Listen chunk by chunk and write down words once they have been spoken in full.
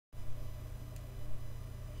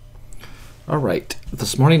Alright,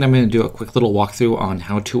 this morning I'm going to do a quick little walkthrough on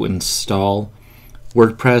how to install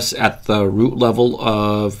WordPress at the root level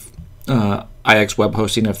of IX web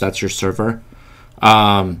hosting, if that's your server.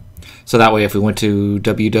 So that way if we went to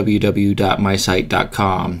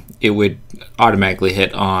www.mysite.com, it would automatically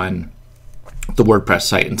hit on the WordPress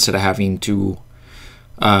site instead of having to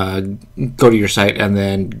go to your site and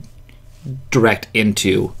then direct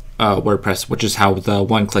into WordPress, which is how the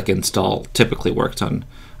one-click install typically works on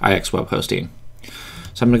IX web hosting.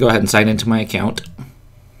 So I'm going to go ahead and sign into my account.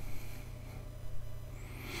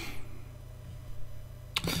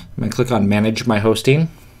 I'm going to click on Manage My Hosting.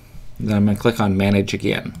 Then I'm going to click on Manage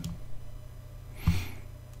again.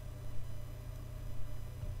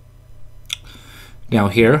 Now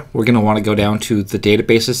here, we're going to want to go down to the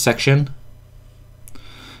Databases section.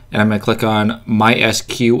 And I'm going to click on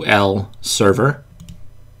MySQL Server.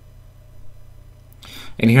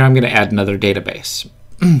 And here I'm going to add another database.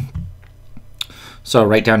 So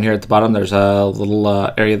right down here at the bottom, there's a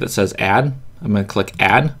little area that says Add. I'm going to click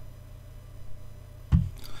Add. I'm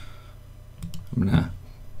going to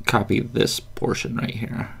copy this portion right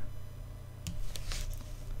here.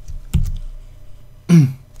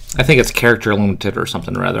 I think it's character limited or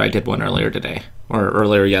something or other. I did one earlier today, or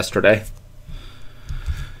earlier yesterday.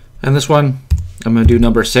 And this one, I'm going to do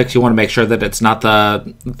number 6. You want to make sure that it's not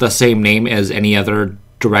the same name as any other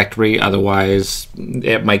directory, otherwise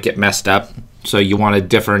it might get messed up. So you want a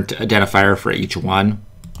different identifier for each one.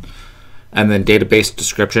 And then database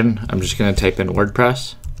description, I'm just going to type in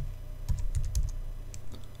WordPress.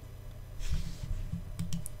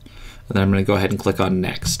 And then I'm going to go ahead and click on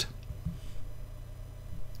Next.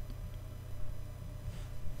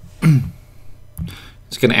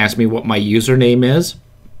 It's going to ask me what my username is.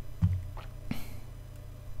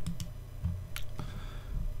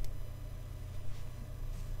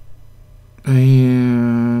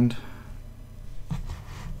 And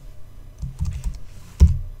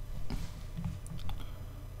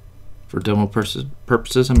for demo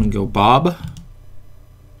purposes, I'm going to go Bob.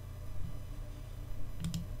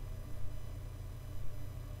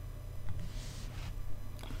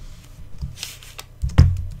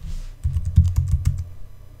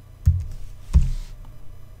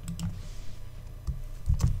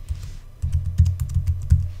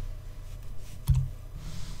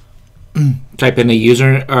 Type in a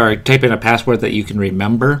user or type in a password that you can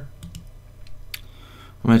remember.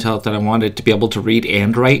 I'm going to tell it that I want it to be able to read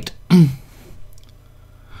and write. And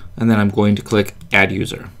then I'm going to click Add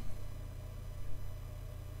User.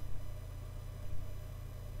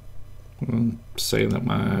 I'm saying that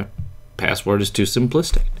my password is too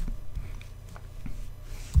simplistic.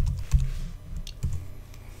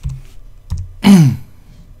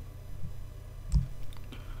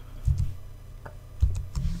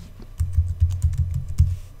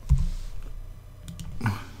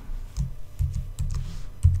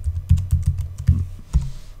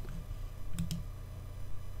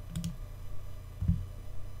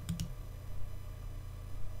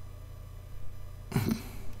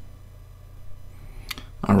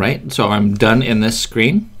 Alright, so I'm done in this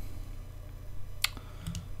screen.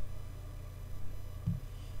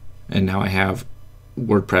 And now I have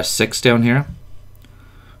WordPress 6 down here.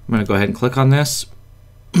 I'm going to go ahead and click on this.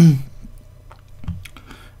 And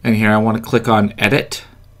here I want to click on Edit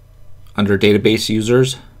under Database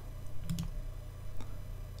Users.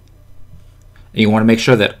 And you want to make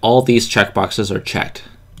sure that all these checkboxes are checked.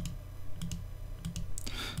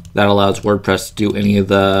 That allows WordPress to do any of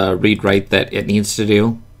the read-write that it needs to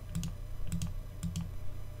do.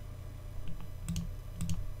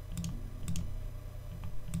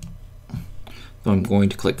 So I'm going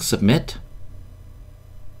to click Submit.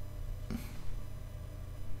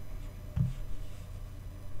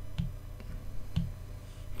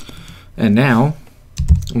 And now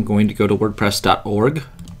I'm going to go to WordPress.org.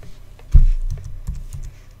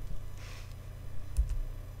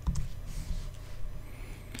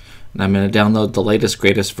 And I'm going to download the latest,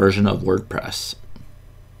 greatest version of WordPress.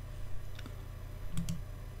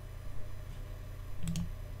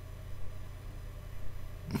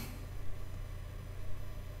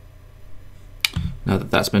 Now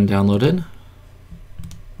that that's been downloaded,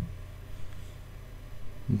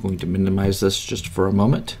 I'm going to minimize this just for a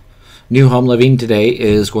moment. New Home Living today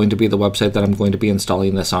is going to be the website that I'm going to be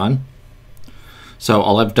installing this on. So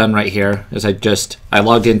all I've done right here is I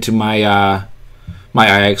logged into my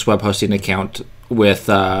my IX web hosting account with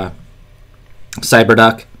CyberDuck,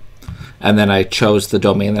 and then I chose the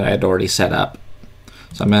domain that I had already set up.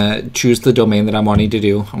 So I'm going to choose the domain that I'm wanting to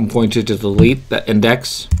do. I'm going to delete the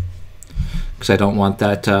index because I don't want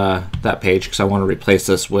that that page, because I want to replace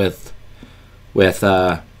this with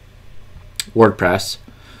WordPress.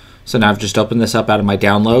 So now I've just opened this up out of my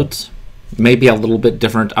downloads. Maybe a little bit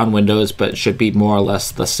different on Windows, but it should be more or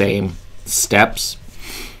less the same steps.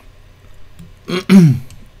 And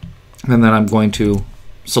then I'm going to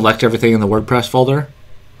select everything in the WordPress folder.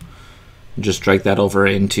 Just drag that over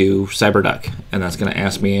into CyberDuck, and that's going to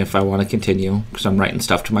ask me if I want to continue because I'm writing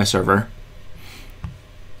stuff to my server.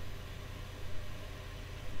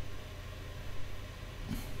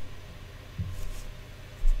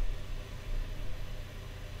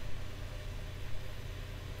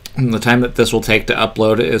 And the time that this will take to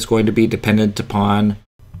upload is going to be dependent upon...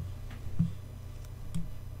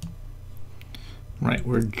 Right,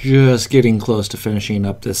 we're just getting close to finishing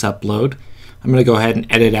up this upload. I'm going to go ahead and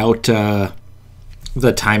edit out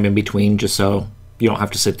the time in between just so you don't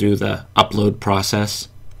have to sit through the upload process.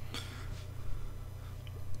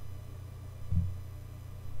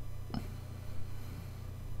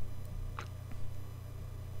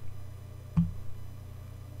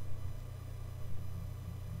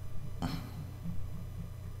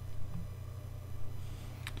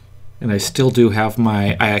 And I still do have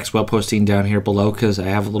my IX web hosting down here below because I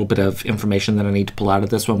have a little bit of information that I need to pull out of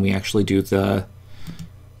this when we actually do the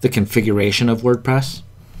configuration of WordPress.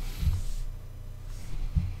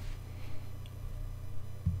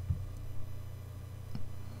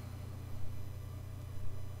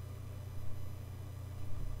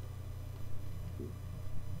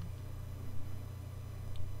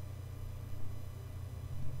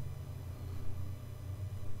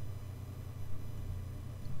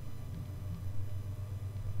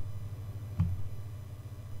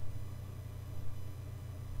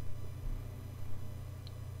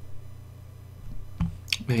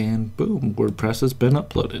 And boom, WordPress has been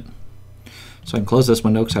uploaded. So I can close this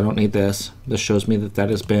window because I don't need this. This shows me that that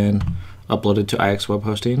has been uploaded to IX web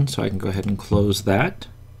hosting, so I can go ahead and close that.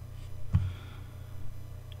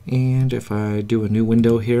 And if I do a new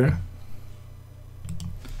window here,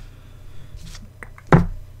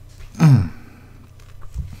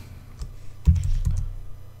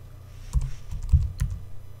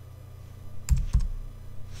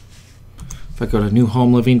 if I go to New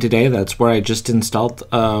Home Living today, that's where I just installed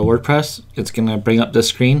WordPress. It's going to bring up this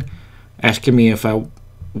screen asking me if I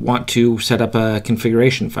want to set up a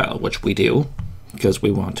configuration file, which we do because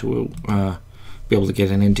we want to be able to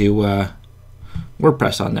get into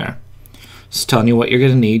WordPress on there. It's telling you what you're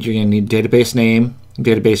going to need. You're going to need database name,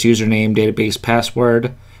 database username, database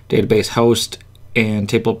password, database host, and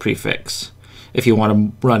table prefix if you want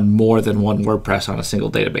to run more than one WordPress on a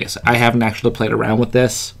single database. I haven't actually played around with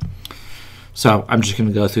this, so I'm just going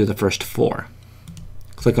to go through the first four.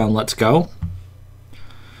 Click on Let's Go.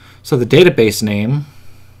 So the database name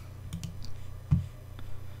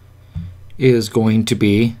is going to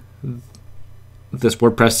be this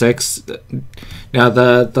WordPress 6. Now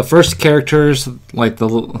the first characters, like the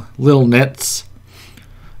little nits,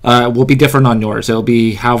 will be different on yours. It'll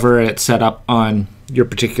be however it's set up on your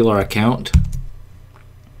particular account.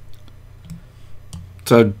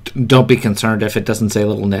 So don't be concerned if it doesn't say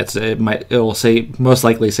little nits. It will say, most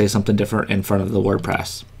likely say something different in front of the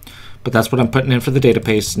WordPress. But that's what I'm putting in for the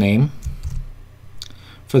database name.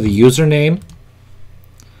 For the username,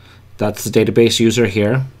 that's the database user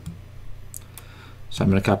here. So I'm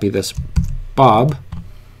going to copy this Bob.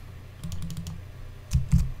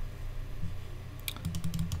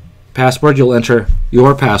 Password, you'll enter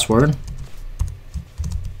your password.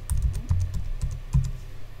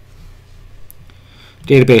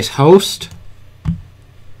 Database host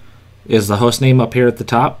is the host name up here at the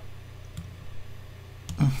top.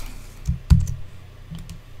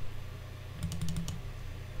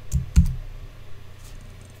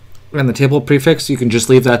 And the table prefix, you can just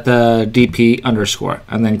leave that the DP underscore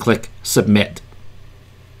and then click submit.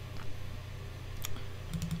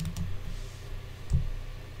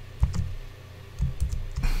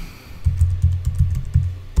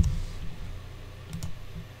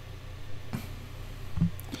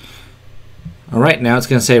 All right, now it's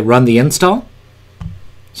going to say run the install.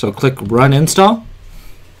 So click run install.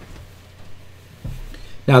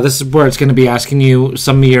 Now this is where it's going to be asking you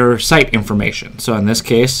some of your site information. So in this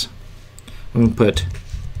case, I'm going to put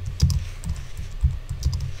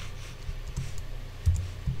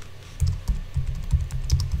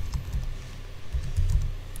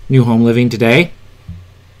New Home Living today.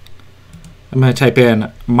 I'm going to type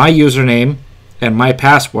in my username and my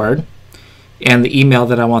password and the email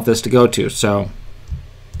that I want this to go to. So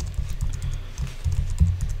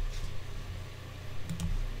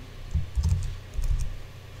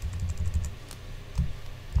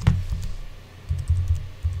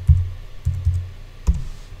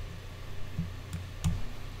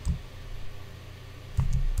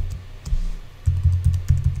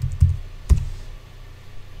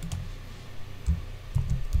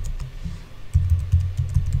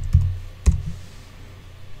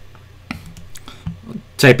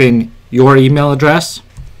type in your email address.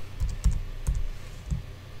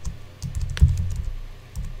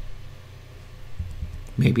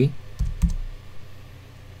 Maybe.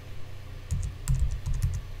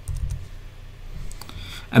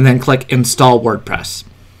 And then click Install WordPress.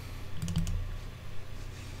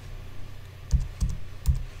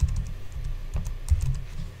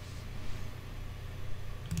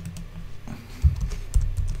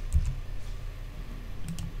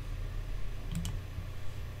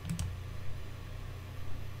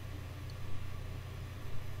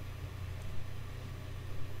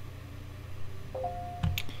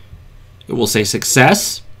 It will say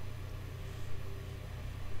success,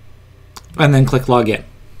 and then click login.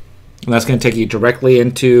 And that's going to take you directly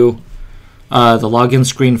into the login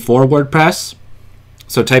screen for WordPress.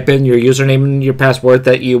 So type in your username and your password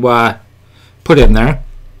that you put in there.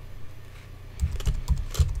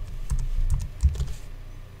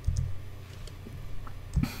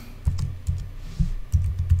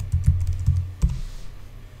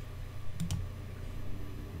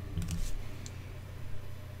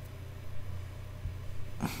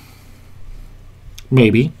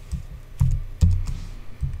 Maybe.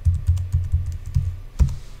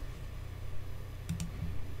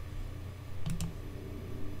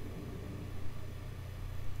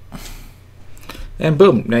 And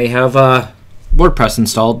boom, now you have WordPress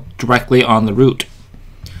installed directly on the root.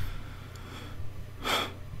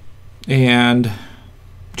 And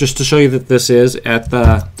just to show you that this is at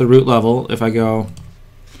the root level, if I go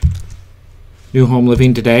New Home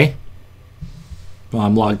Living Today, well,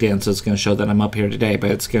 I'm logged in, so it's going to show that I'm up here today,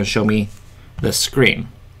 but it's going to show me this screen.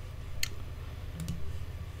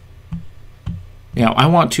 Now, I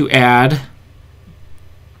want to add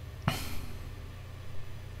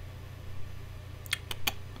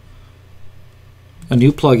a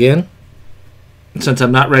new plugin. Since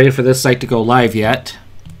I'm not ready for this site to go live yet,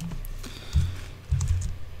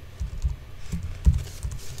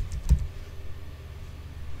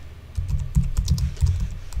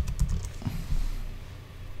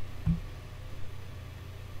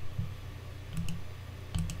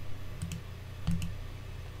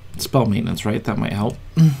 spell maintenance, right? That might help.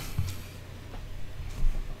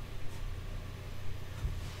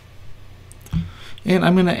 And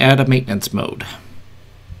I'm going to add a maintenance mode.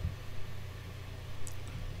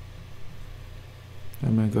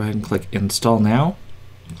 I'm going to go ahead and click Install Now.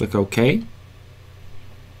 Click OK.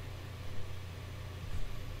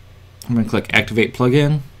 I'm going to click Activate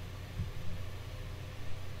Plugin.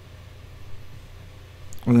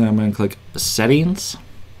 And then I'm going to click Settings.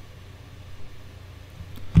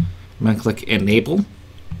 I'm going to click Enable.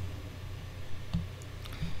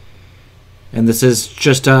 And this is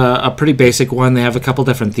just a pretty basic one. They have a couple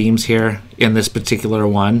different themes here in this particular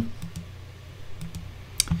one.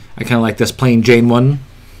 I kind of like this plain Jane one.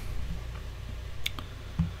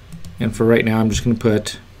 And for right now, I'm just going to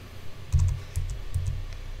put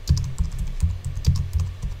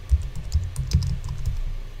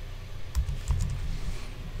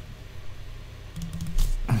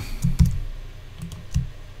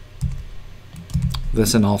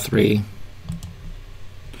this in all three.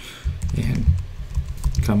 And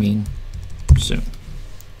coming soon.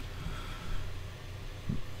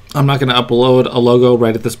 I'm not going to upload a logo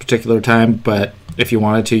right at this particular time, but if you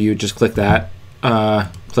wanted to, you just click that.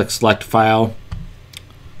 Click Select File.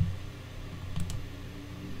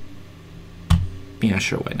 Yeah,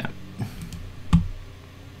 sure, why not?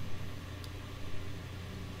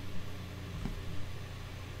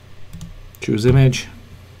 Choose image.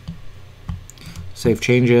 Save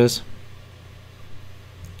changes.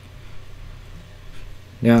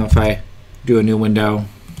 Now if I do a new window,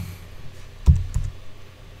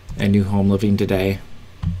 and New Home Living Today,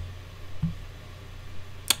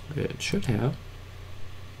 it should have.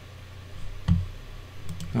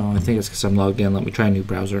 Oh, I think it's because I'm logged in. Let me try a new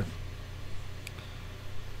browser.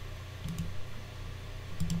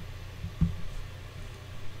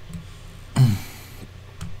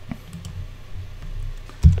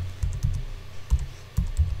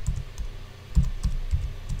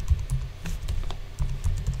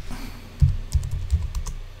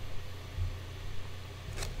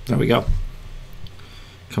 There we go.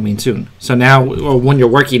 Coming soon. So now when you're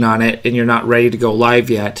working on it and you're not ready to go live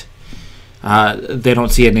yet, they don't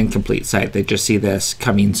see an incomplete site. They just see this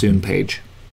coming soon page.